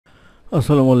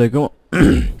আসসালামু আলাইকুম।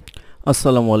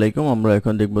 আসসালামু আলাইকুম। আমরা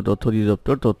এখন দেখব তথ্য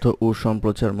অধিদপ্তর তথ্য ও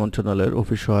সম্প্রচার মন্ত্রণালয়ের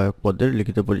অফিস সহায়ক পদের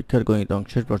লিখিত পরীক্ষার গণিত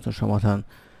অংশের প্রশ্ন সমাধান।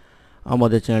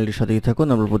 আমাদের চ্যানেলটির সাথেই থাকুন।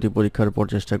 আমরা প্রতি পরীক্ষার পর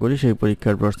চেষ্টা করি সেই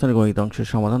পরীক্ষার প্রশ্নের গণিত অংশের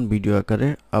সমাধান ভিডিও আকারে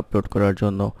আপলোড করার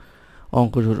জন্য।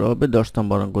 অঙ্ক শুরু হবে 10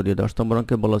 নম্বর অঙ্ক দিয়ে। 10 নম্বর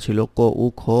অঙ্কে বলা ছিল ক ও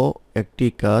খ একটি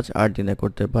কাজ 8 দিনে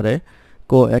করতে পারে,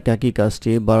 ক একই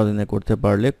কাজটি 12 দিনে করতে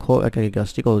পারলে খ একই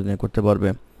কাজটি কত দিনে করতে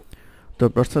পারবে। তো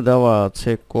প্রশ্ন দেওয়া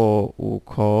আছে ক ও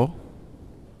খ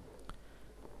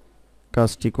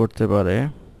কাজটি করতে পারে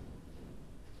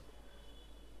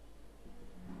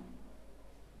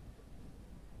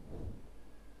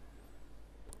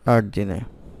 8 দিনে,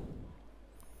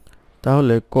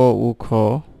 তাহলে ক ও খ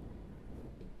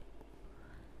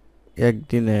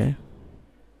একদিনে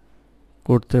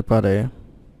করতে পারে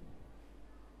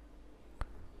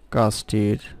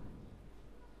কাজটির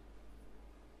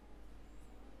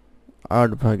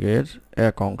 8 ভাগের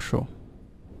 1 অংশ।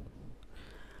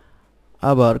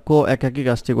 আবার ক একই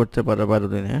কাজটি করতে পারে 12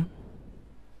 দিনে,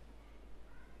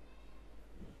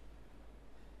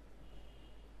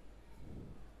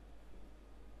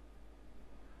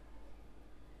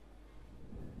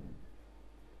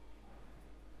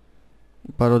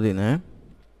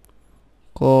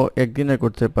 ক একদিনে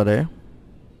করতে পারে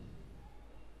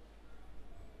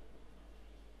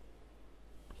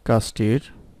কাজটির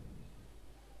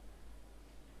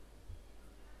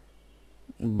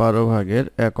 12 ভাগের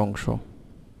 1 অংশ।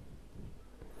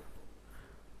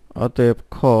 অতএব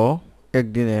খ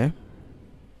একদিনে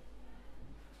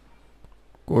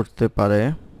করতে পারে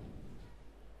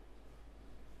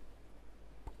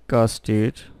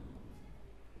কাজটির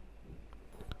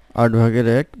 8 ভাগের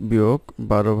 1 বিয়োগ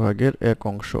 12 ভাগের 1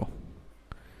 অংশ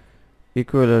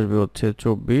ইকুয়াল আসবে হচ্ছে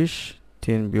 24,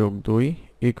 3 বিয়োগ 2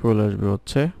 ইকুয়াল আসবে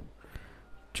হচ্ছে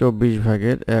 24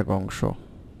 ভাগের 1 অংশ।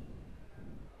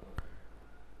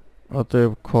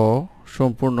 অতএব খ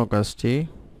সম্পূর্ণ কাজটি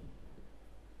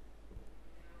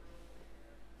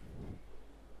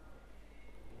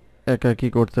একাকী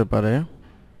করতে পারে,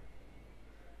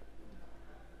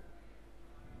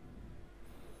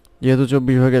 যেহেতু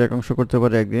 24 ভাগের 1 অংশ করতে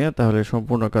পারে একদিনে, তাহলে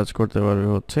সম্পূর্ণ কাজ করতে পারবে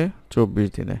হচ্ছে 24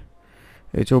 দিনে।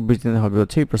 এই 24 দিনে হবে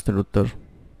হচ্ছে এই প্রশ্নের উত্তর।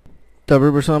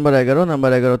 তারপর প্রশ্ন নাম্বার 11।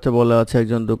 নাম্বার 11তে বলা আছে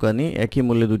একজন দোকানি একই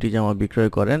মূল্যে দুটি জামা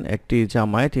বিক্রয় করেন। একটি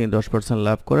জামায় তিনি 10%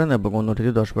 লাভ করেন এবং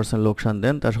অন্যটিতে 10% লোকসান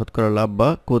দেন। তার শতকরা লাভ বা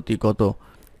ক্ষতি কত?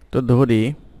 তো ধরি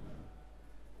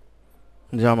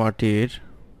জামাটির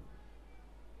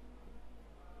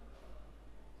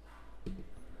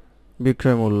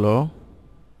বিক্রয় মূল্য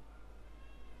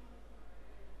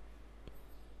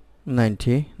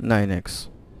 99x।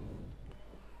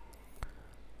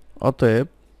 অতএব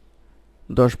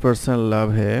 10%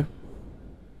 লাভে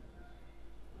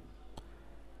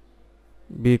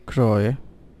বিক্রয়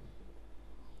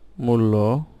মূল্য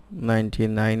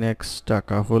 99x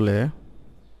টাকা হলে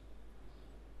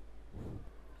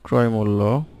ক্রয় মূল্য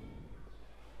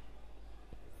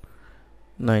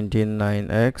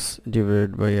 99x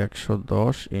ডিভাইডেড বাই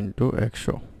 110 ইন্টু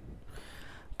 100।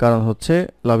 কারণ হচ্ছে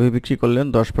লাভে বিক্রি করলেন,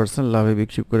 10% লাভে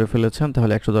বিক্রি করে ফেলেছেন,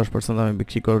 তাহলে 110% দামে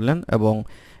বিক্রি করলেন এবং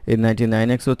এই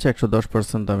 99x হচ্ছে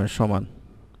 110% দামের সমান।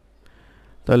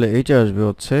 তাহলে এইটা আসবে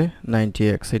হচ্ছে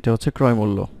 90x, এটা হচ্ছে ক্রয়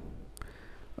মূল্য।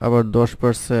 আবার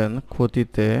 10%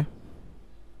 ক্ষতিতে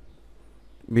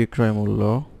বিক্রয় মূল্য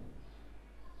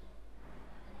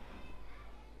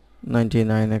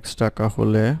 99x টাকা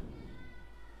হলে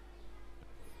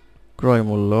ক্রয়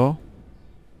মূল্য,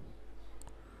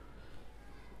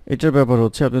 এটার ব্যাপার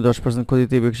হচ্ছে আপনি 10%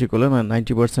 ক্ষতিতে বিক্রি করলে মানে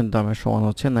 90% দামের সমান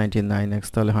হচ্ছে 99x,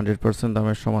 তাহলে 100%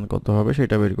 দামের সমান কত হবে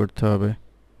সেটা বের করতে হবে।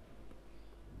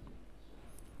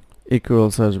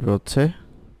 ইকুয়ালস আসবে হচ্ছে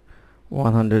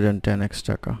 110x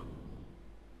টাকা।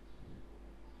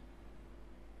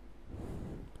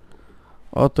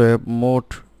 অতএব মোট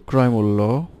ক্রয় মূল্য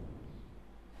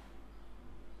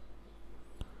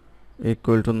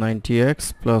equal to 90x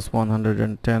plus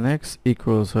 110x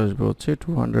equals আসবে হচ্ছে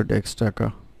 200x টাকা।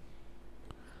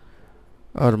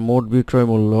 আর মোট বিক্রয়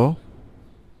মূল্য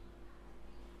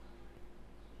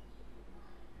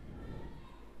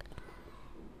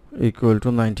equal to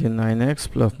 99x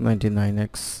plus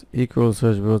 99x equals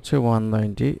আসবে হচ্ছে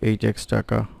 198x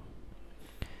টাকা।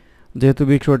 যেহেতু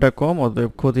বিক্রয়টা কম,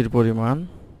 অতএব ক্ষতির পরিমাণ,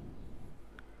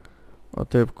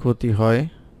 অতএব ক্ষতি হয়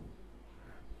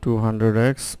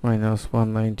 200x মাইনাস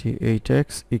 198x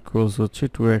ইকুয়ালস হচ্ছে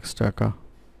 2x টাকা।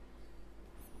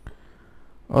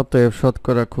 অতএব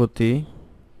শতকরা ক্ষতি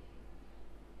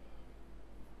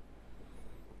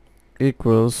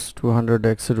ইকুয়ালস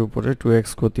 200x এর উপরে 2x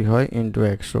ক্ষতি হয় ইন্টু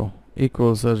 100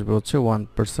 ইকুয়ালস আসবে হচ্ছে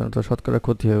 1%। তো শতকরা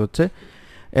ক্ষতি হয় হচ্ছে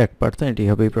 1%। এটি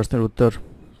হবে এই প্রশ্নের উত্তর।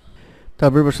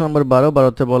 তারপর প্রশ্ন নাম্বার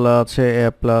 12তে বলা আছে a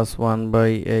plus 1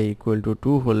 by a equal to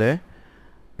 2 হলে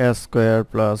a square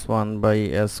plus 1 by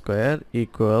a square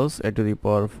equals a to the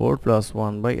power 4 plus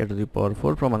 1 by a to the পাওয়ার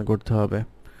 4 প্রমাণ করতে হবে।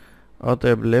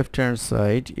 অতএব left hand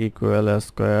side equal a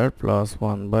square plus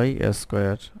 1 by a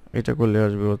square, এটা করলে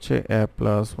আসবে হচ্ছে a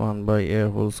plus 1 by a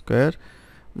whole square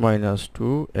minus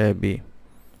 2ab,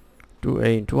 2a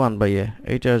into 1 by a,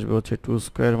 এইটা আসবে হচ্ছে 2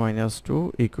 স্কয়ার মাইনাস 2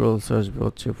 ইকুয়ালস আসবে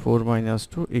হচ্ছে 4 মাইনাস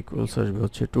 2 ইকুয়ালস আসবে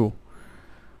হচ্ছে 2।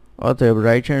 অতএব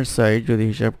রাইট হ্যান্ড সাইড যদি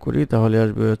হিসাব করি তাহলে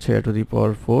আসবে হচ্ছে a to the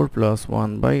power 4 plus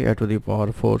 1 by a to the পাওয়ার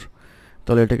 4,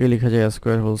 তাহলে এটাকে লেখা যায় a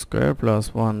square whole square plus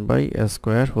 1 by a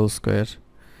square whole square,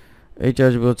 এইটা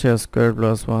আসবে হচ্ছে a square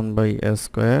plus 1 by a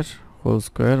square whole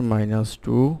square minus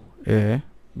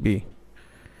 2ab।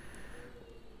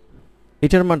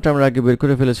 এটার মানটা আমরা আগে বের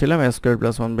করে ফেলেছিলাম, a square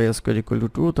plus 1 by a square equal to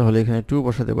 2, তাহলে এখানে 2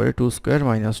 বসাতে পারি, 2 স্কয়ার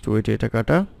মাইনাস 2, এটা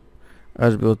কাটা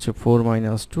আসবে হচ্ছে 4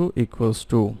 মাইনাস 2 ইকুয়ালস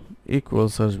 2,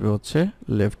 ইকুয়ালস আসবে হচ্ছে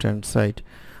লেফট হ্যান্ড সাইড।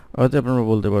 অর্থাৎ আমরা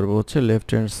বলতে পারবো হচ্ছে লেফট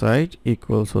হ্যান্ড সাইড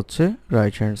ইকুয়ালস হচ্ছে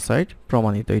রাইট হ্যান্ড সাইড,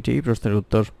 প্রমাণিত। এটাই প্রশ্নের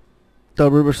উত্তর।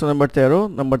 তারপর প্রশ্ন নাম্বার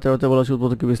 13তে বলা আছে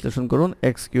উৎপাদকে বিশ্লেষণ করুন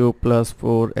x cube plus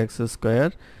 4x square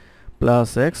plus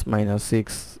x minus 6,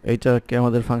 এইটাকে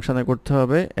আমাদের ফাংশনে করতে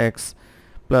হবে। x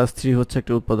প্লাস 3 হচ্ছে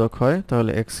একটা উৎপাদক হয়,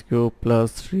 তাহলে x cube plus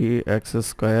 3x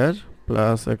square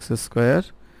plus x square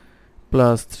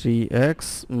plus 3x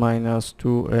minus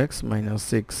 2x minus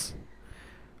 6,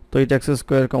 তো এটা x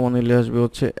স্কয়ার কমন নিলে আসবে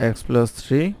হচ্ছে x plus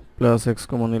 3 plus x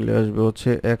common নিলে আসবে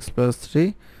হচ্ছে x প্লাস 3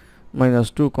 মাইনাস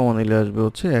 2 কমন নিলে আসবে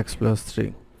হচ্ছে x প্লাস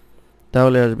 3,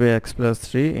 তাহলে আসবে x plus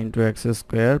 3 into x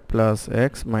square plus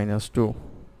x minus 2,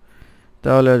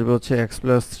 তাহলে আসবে হচ্ছে x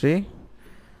প্লাস 3,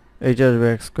 এইটা আসবে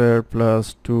x square plus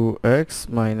 2x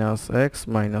minus x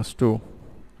minus 2,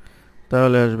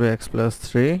 তাহলে আসবে x প্লাস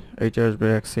 3, এইটা আসবে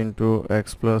x into x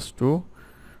plus 2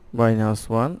 minus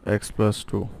 1 x plus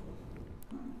 2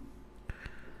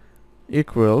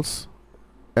 equals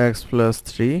x plus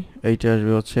 3, এইটা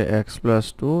আসবে হচ্ছে x plus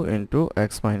 2 into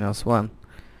x minus 1,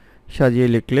 সাজিয়ে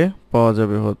লিখলে পাওয়া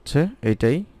যাবে হচ্ছে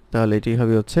এইটাই। তাহলে এটাই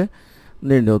হবে হচ্ছে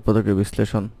নির্ণয় উৎপাদকের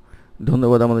বিশ্লেষণ।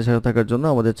 ধন্যবাদ আমাদের সাথে থাকার জন্য।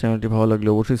 আমাদের চ্যানেলটি ভালো লাগলে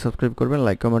অবশ্যই সাবস্ক্রাইব করবেন,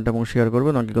 লাইক কমেন্ট এবং শেয়ার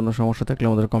করবেন। অনেক কোনো সমস্যা থাকলে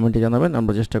আমাদের কমেন্টে জানাবেন,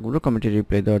 আমরা চেষ্টা করব কমেন্টে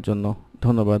রিপ্লাই দেওয়ার জন্য।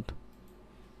 ধন্যবাদ।